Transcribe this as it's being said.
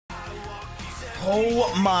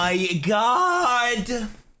Oh my god!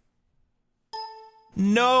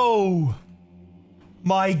 No!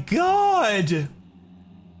 My god!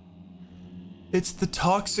 It's the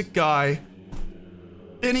toxic guy.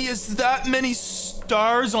 And he has that many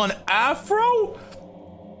stars on Aphro?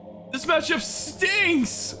 This matchup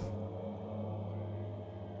stinks!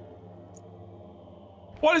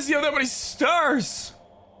 Why does he have that many stars?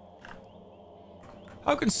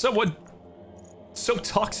 How can someone so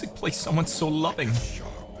toxic play someone so loving?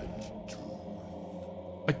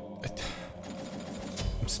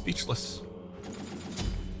 I'm speechless.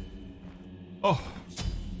 Oh.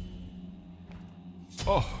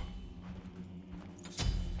 Oh.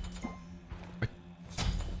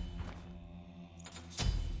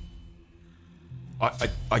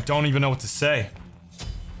 I don't even know what to say.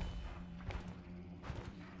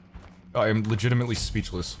 I am legitimately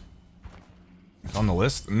speechless. On the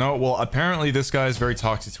list? No, well, apparently this guy is very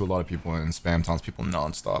toxic to a lot of people and spam taunts people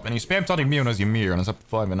non-stop. And he's spam taunting me when I was Ymir and I was up to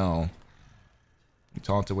 5-0. He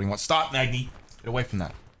taunted when he wants. Stop, Magni! Get away from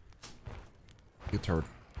that. You turd.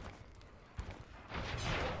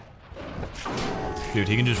 Dude,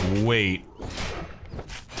 he can just wait.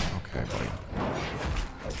 Okay, buddy.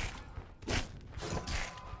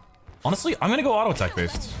 Honestly, I'm gonna go auto attack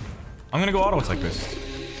based. I'm gonna go auto attack based.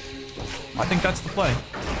 I think that's the play.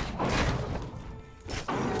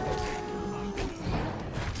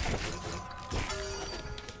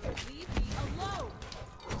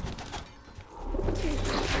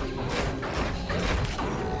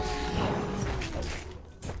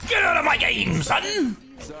 Get out of my game, son!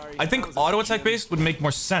 I think auto attack based would make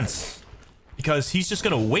more sense. Because he's just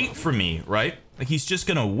gonna wait for me, right? Like he's just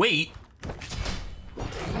gonna wait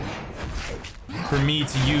for me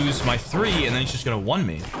to use my 3 and then he's just gonna 1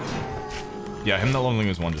 me. Yeah, him not leveling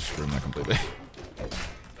his 1 just screwed me completely.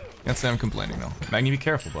 Can't say I'm complaining though. Magni, be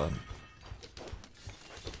careful, bud.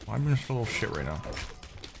 I'm just a little shit right now.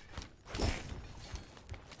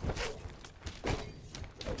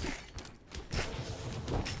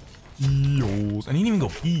 Eels. And he didn't even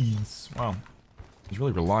go bees. Wow. He's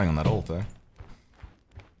really relying on that ult, eh?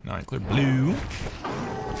 Alright, clear blue.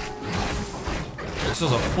 This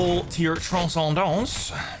is a full tier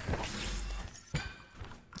transcendance.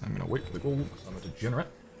 I'm gonna wait for the gold because I'm a degenerate.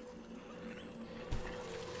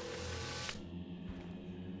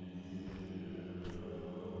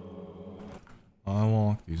 I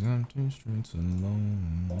walk these empty streets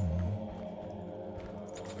alone.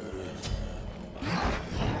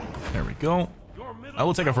 There we go. I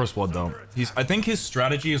will take a first blood though. I think his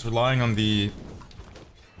strategy is relying on the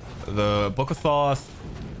Book of Thoth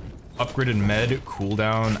upgraded med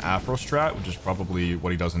cooldown Aphro strat, which is probably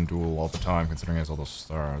what he does in Duel all the time, considering he has all those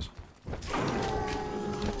stars.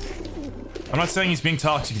 I'm not saying he's being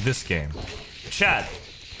toxic this game. Chad,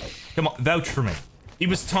 come on, vouch for me. He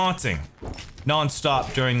was taunting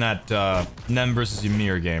non-stop during that Nem versus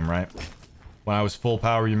Ymir game, right? When I was full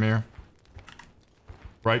power Ymir.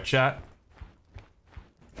 Right, chat?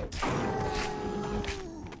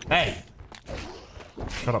 Hey!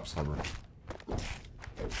 Shut up, Cyber.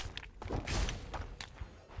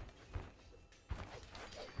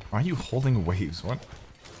 Why are you holding waves? What?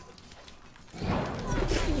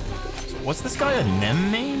 What's this guy a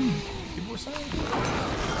Nem main? People were saying?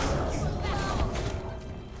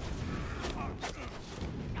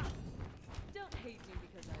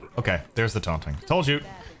 Okay, there's the taunting. Told you.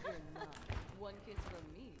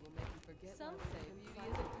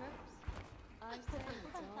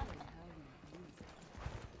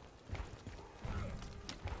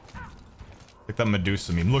 Like that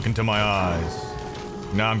Medusa meme. Look into my eyes.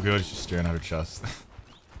 No, I'm good. It's just staring at her chest.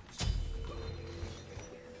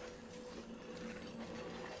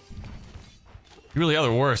 You really are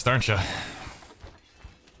the worst, aren't you?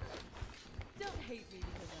 Don't hate me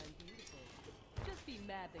because I'm beautiful. Just be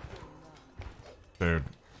mad that you're not.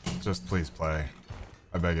 Dude, just please play.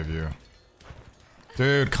 I beg of you.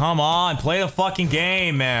 Dude, come on. Play the fucking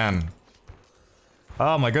game, man.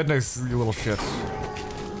 Oh my goodness, you little shits.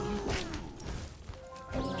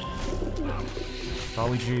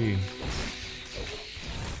 Golly G.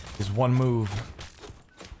 Is one move.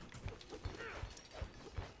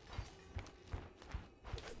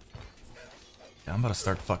 Yeah, I'm about to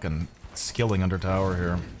start fucking skilling under tower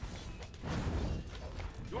here.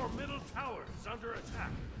 Your middle tower is under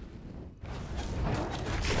attack.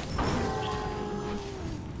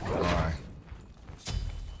 Alright.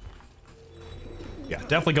 Yeah,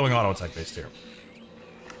 definitely going auto attack based here.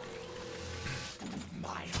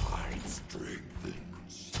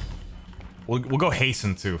 We'll go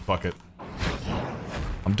hasten too, fuck it.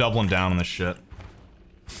 I'm doubling down on this shit.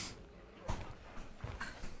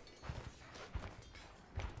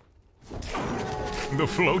 The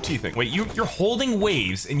floaty thing. Wait, you're holding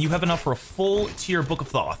waves and you have enough for a full tier Book of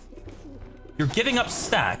Thoth. You're giving up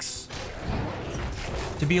stacks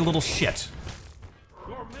to be a little shit.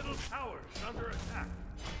 Your middle tower is under attack.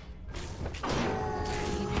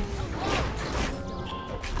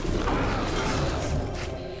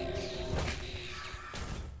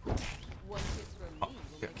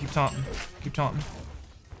 Yeah, keep taunting. Keep taunting.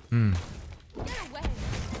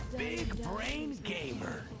 Big brain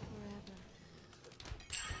gamer.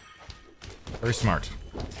 Very smart.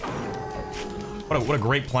 What a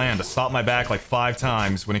great plan to stop my back like 5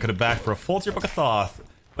 times when he could have backed for a full tier Book of Thoth,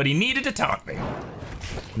 but he needed to taunt me.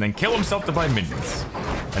 And then kill himself to buy minions.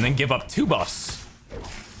 And then give up 2 buffs.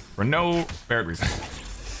 For no fair reason.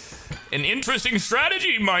 An interesting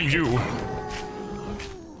strategy, mind you.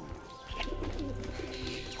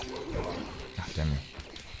 God damn you.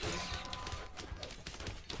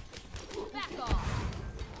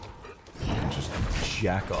 Just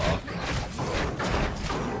jack off.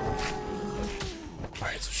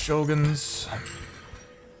 Alright, so Shogun's...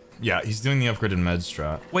 Yeah, he's doing the upgraded med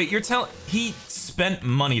strat. Wait, you're telling... He spent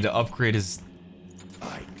money to upgrade his...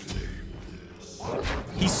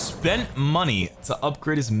 He spent money to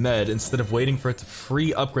upgrade his med instead of waiting for it to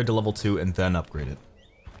free upgrade to level 2 and then upgrade it.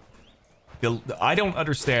 I don't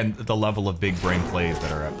understand the level of big brain plays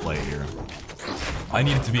that are at play here. I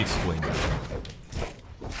need it to be explained.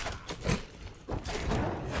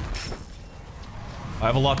 I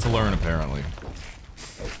have a lot to learn, apparently.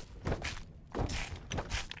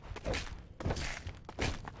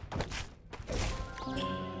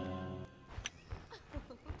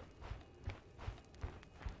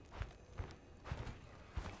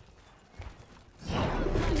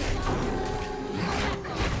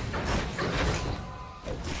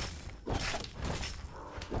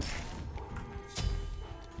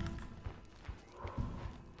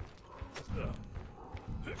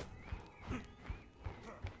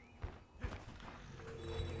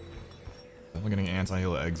 I'm getting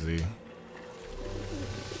anti-heal Eggsy.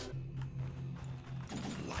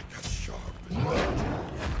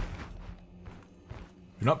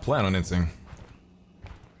 Do not plan on insing.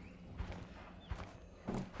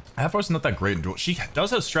 Aphro's not that great in Duel. She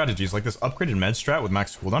does have strategies, like this upgraded med strat with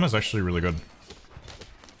max cooldown is actually really good.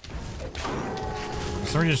 For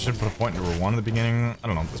some reason, should put a point into her 1 at the beginning. I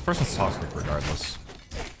don't know. This person's toxic regardless.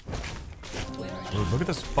 Dude, look at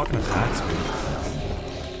this fucking attack speed.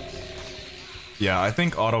 Yeah, I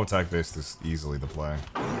think auto attack based is easily the play.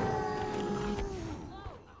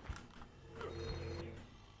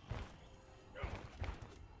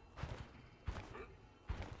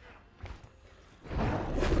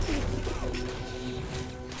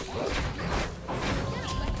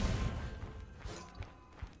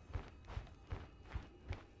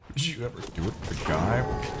 Did you ever do it with the guy?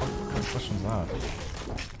 What kind of question is that?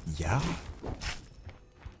 Yeah?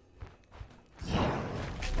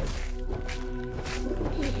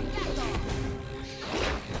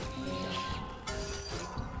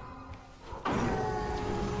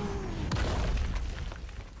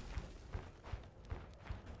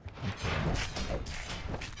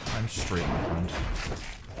 I'm straight, my friend.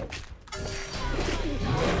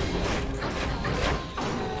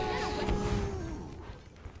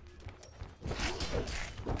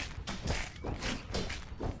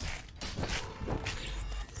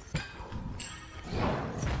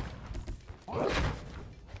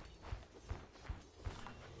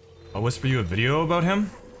 I'll whisper you a video about him?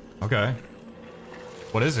 Okay.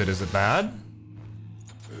 What is it? Is it bad?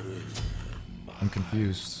 I'm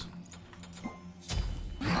confused.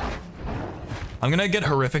 I'm gonna get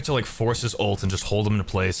horrific to like force his ult and just hold him into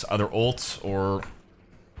place. Either ult or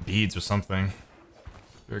beads or something.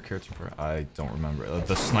 Favorite character for I don't remember.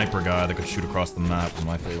 The sniper guy that could shoot across the map was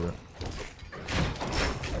my favorite.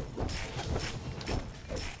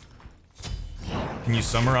 Can you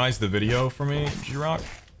summarize the video for me, G-Rock?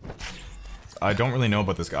 I don't really know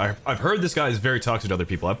about this guy. I've heard this guy is very toxic to other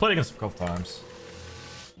people. I've played against him a couple times.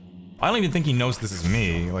 I don't even think he knows this is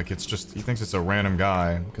me. Like, it's just, he thinks it's a random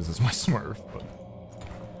guy because it's my Smurf. But...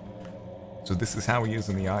 So this is how he is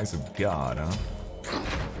in the eyes of God, huh?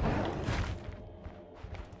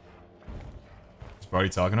 Is Barty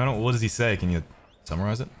talking on it? What does he say? Can you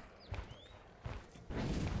summarize it?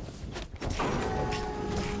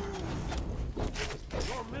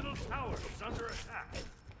 Your middle tower is under attack.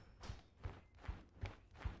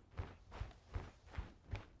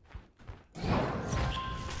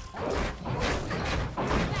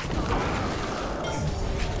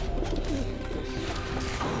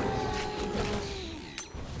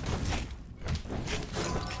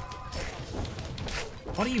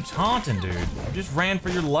 What are you taunting, dude? You just ran for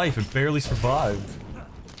your life and barely survived.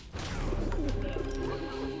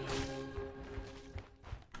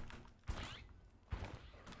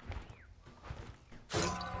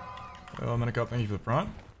 Cup, thank you for the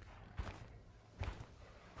prime.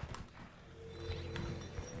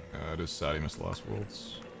 It is sad he missed the last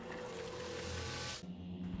Worlds.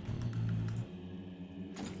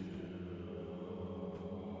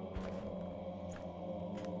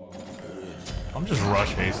 I'm just rush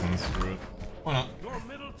hastens through it. Why not? Your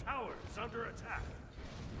middle tower is under attack.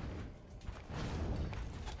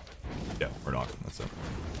 Yeah, we're knocking. That's it.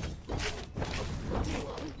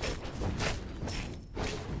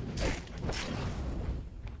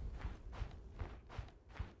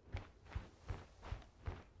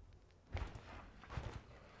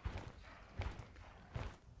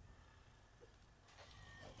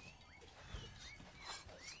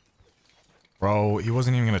 Bro, he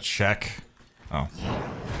wasn't even gonna check. Oh.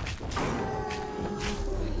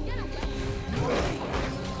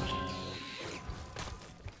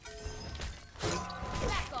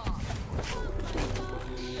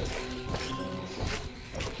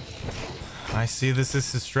 I see this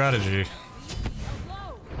is his strategy.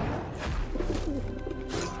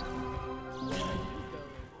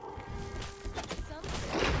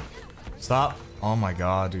 Stop. Oh my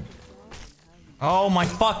god, dude. Oh my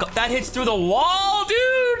fuck. That hits through the wall,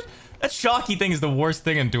 dude! That shocky thing is the worst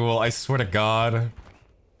thing in Duel, I swear to god.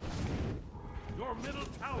 Your middle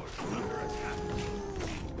tower is under attack.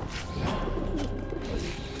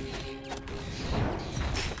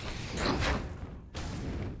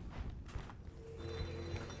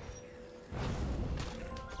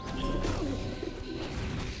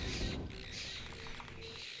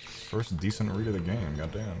 First decent read of the game,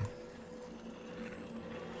 goddamn.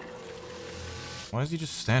 Why is he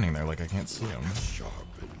just standing there like I can't see him?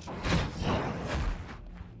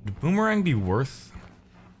 Would Boomerang be worth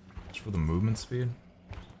just for the movement speed?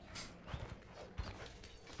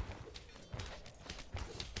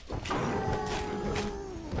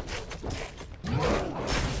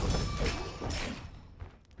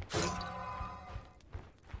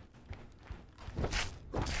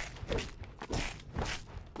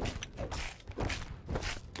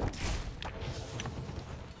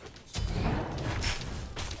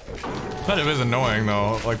 Kind of is annoying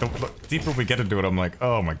though. Like the deeper we get into it, I'm like,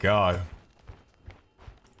 oh my god.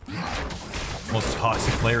 Most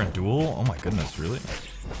toxic player in Duel? Oh my goodness, really?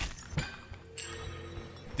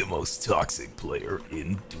 The most toxic player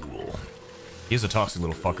in Duel. He's a toxic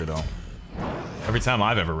little fucker though. Every time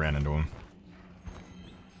I've ever ran into him.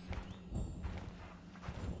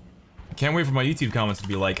 Can't wait for my YouTube comments to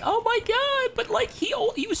be like, oh my god, but like he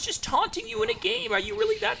was just taunting you in a game. Are you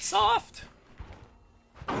really that soft?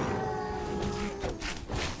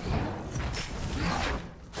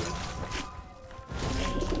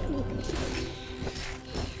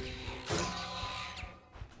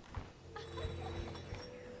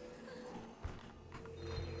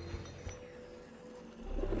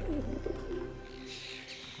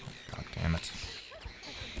 Damn it.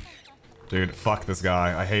 Dude, fuck this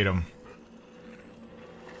guy. I hate him.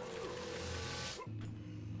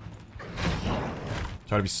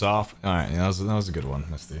 Try to be soft. Alright, yeah, that was a good one,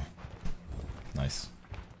 Misty. Nice.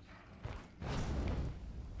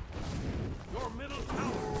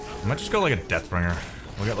 I might just go like a Deathbringer.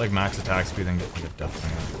 We'll get like max attack speed and get like a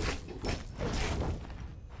Deathbringer.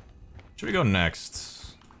 Should we go next?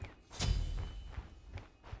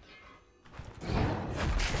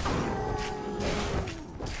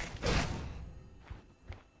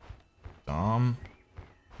 Dom.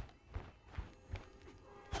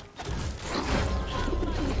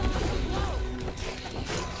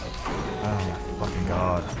 Oh my fucking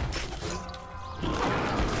god.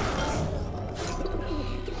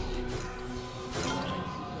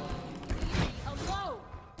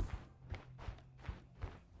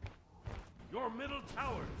 Your middle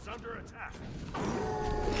tower is under attack.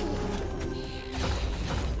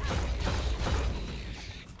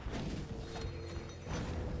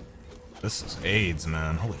 This is AIDS,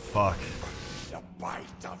 man. Holy fuck. The bite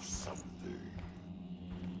of something.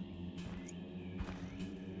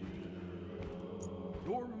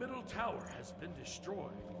 Your middle tower has been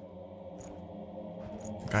destroyed.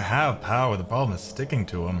 I have power, the problem is sticking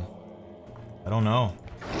to him. I don't know.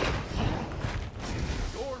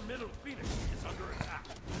 Your middle phoenix is under attack.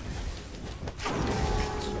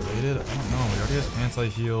 It's related? I don't know. He already has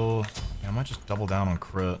anti-heal. Yeah, I might just double down on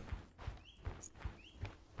crit.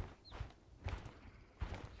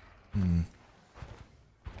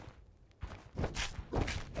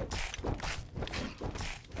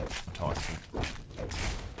 Toxic.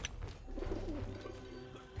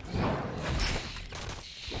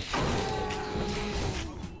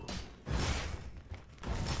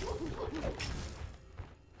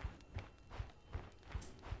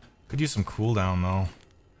 Could use some cooldown though.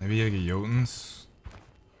 Maybe I get Jotuns.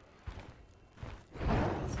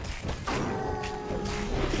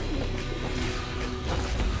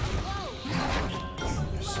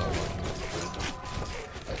 You're so lucky.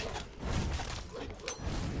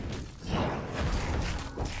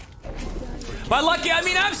 By lucky, I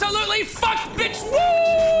mean absolutely fucked, bitch!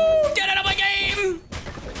 Woo! Get out of my game!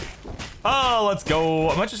 Oh, let's go.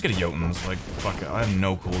 I might just get a Jotuns. Like, fuck it. I have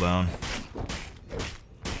no cooldown.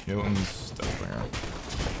 Jotuns, Deathbringer.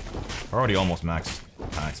 Already almost max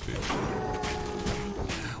speed.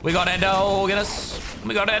 We got Endo, get us.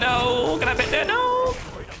 We got Endo. Can I fit Endo?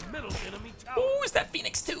 Ooh, is that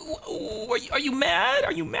Phoenix too? Ooh, are you mad?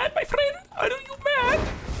 Are you mad, my friend? Are you mad?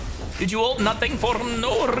 Did you ult nothing for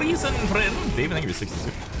no reason, friend? Dave, I think you're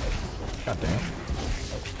 62. God damn.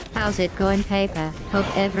 How's it going, Paper?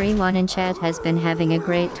 Hope everyone in chat has been having a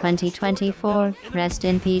great 2024. Rest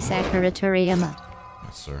in peace, Akira Toriyama.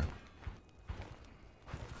 Yes, sir.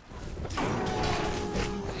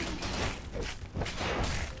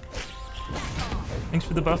 Thanks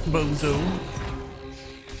for the buff, bozo.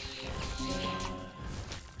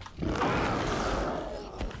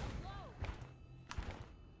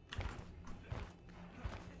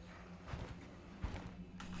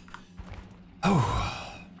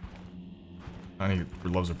 Oh. I think he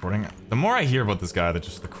loves reporting. The more I hear about this guy, the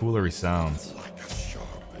cooler he sounds.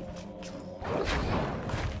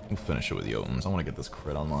 We'll finish it with Jotuns. I want to get this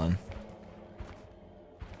crit online.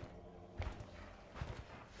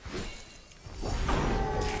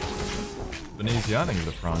 Venezia, I think he's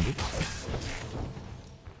a prawn, dude.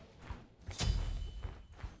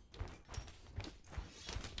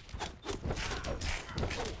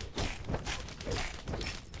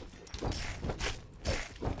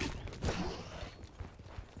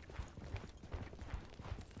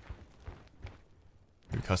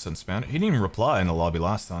 We cussed in Spanish. He didn't even reply in the lobby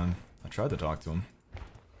last time. I tried to talk to him.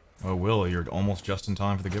 Oh, Will, you're almost just in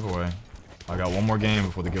time for the giveaway. I got one more game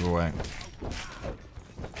before the giveaway.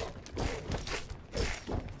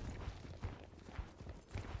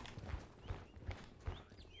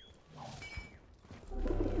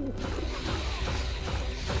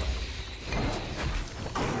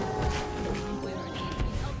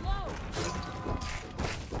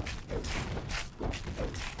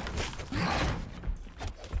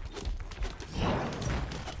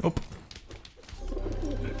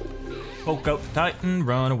 Poke out the Titan,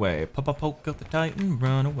 run away. Poke out the Titan,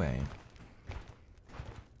 run away.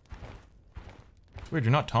 It's weird,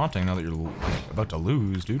 you're not taunting now that you're about to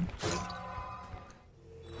lose, dude.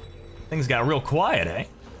 Things got real quiet, eh?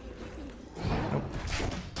 Nope.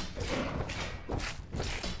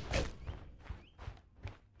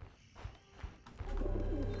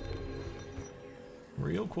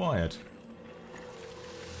 Real quiet.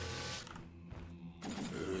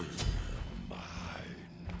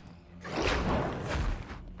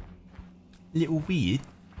 Little weird.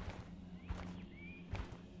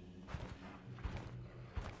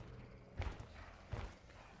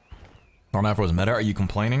 On Aphro's meta, are you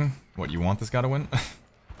complaining? What, you want this guy to win? I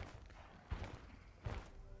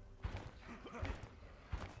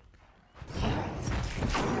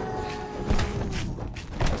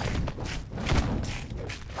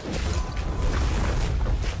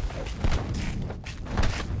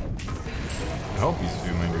hope he's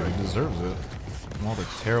fuming, dude. He deserves it. From all the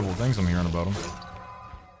terrible things I'm hearing about him.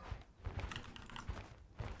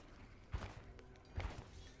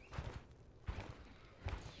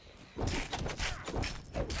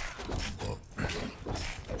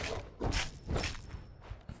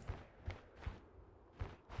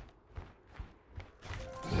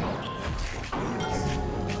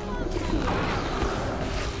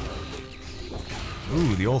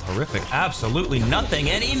 Ooh, the old horrific. Absolutely nothing,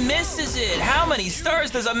 and he misses it. How many stars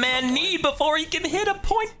does a man need before he can hit a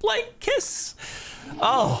point-blank kiss?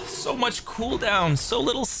 Oh, so much cooldown, so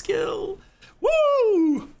little skill.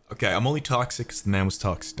 Woo! Okay, I'm only toxic because the man was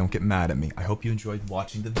toxic. Don't get mad at me. I hope you enjoyed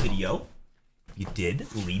watching the video. If you did,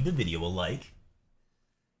 leave the video a like.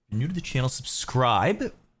 If you're new to the channel,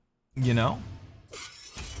 subscribe. You know?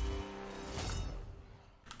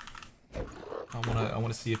 I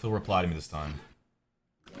wanna see if he'll reply to me this time.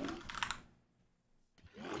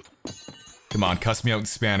 Come on, cuss me out in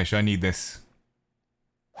Spanish. I need this.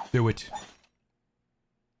 Do it.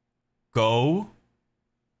 Go.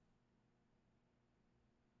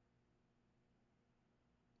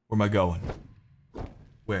 Where am I going?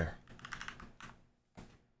 Where?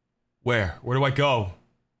 Where? Where do I go?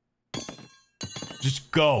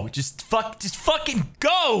 Just go. Just fucking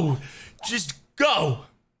go! Just go!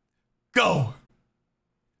 Go!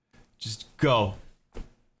 Just go.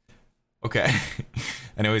 Okay.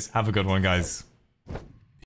 Anyways, have a good one, guys.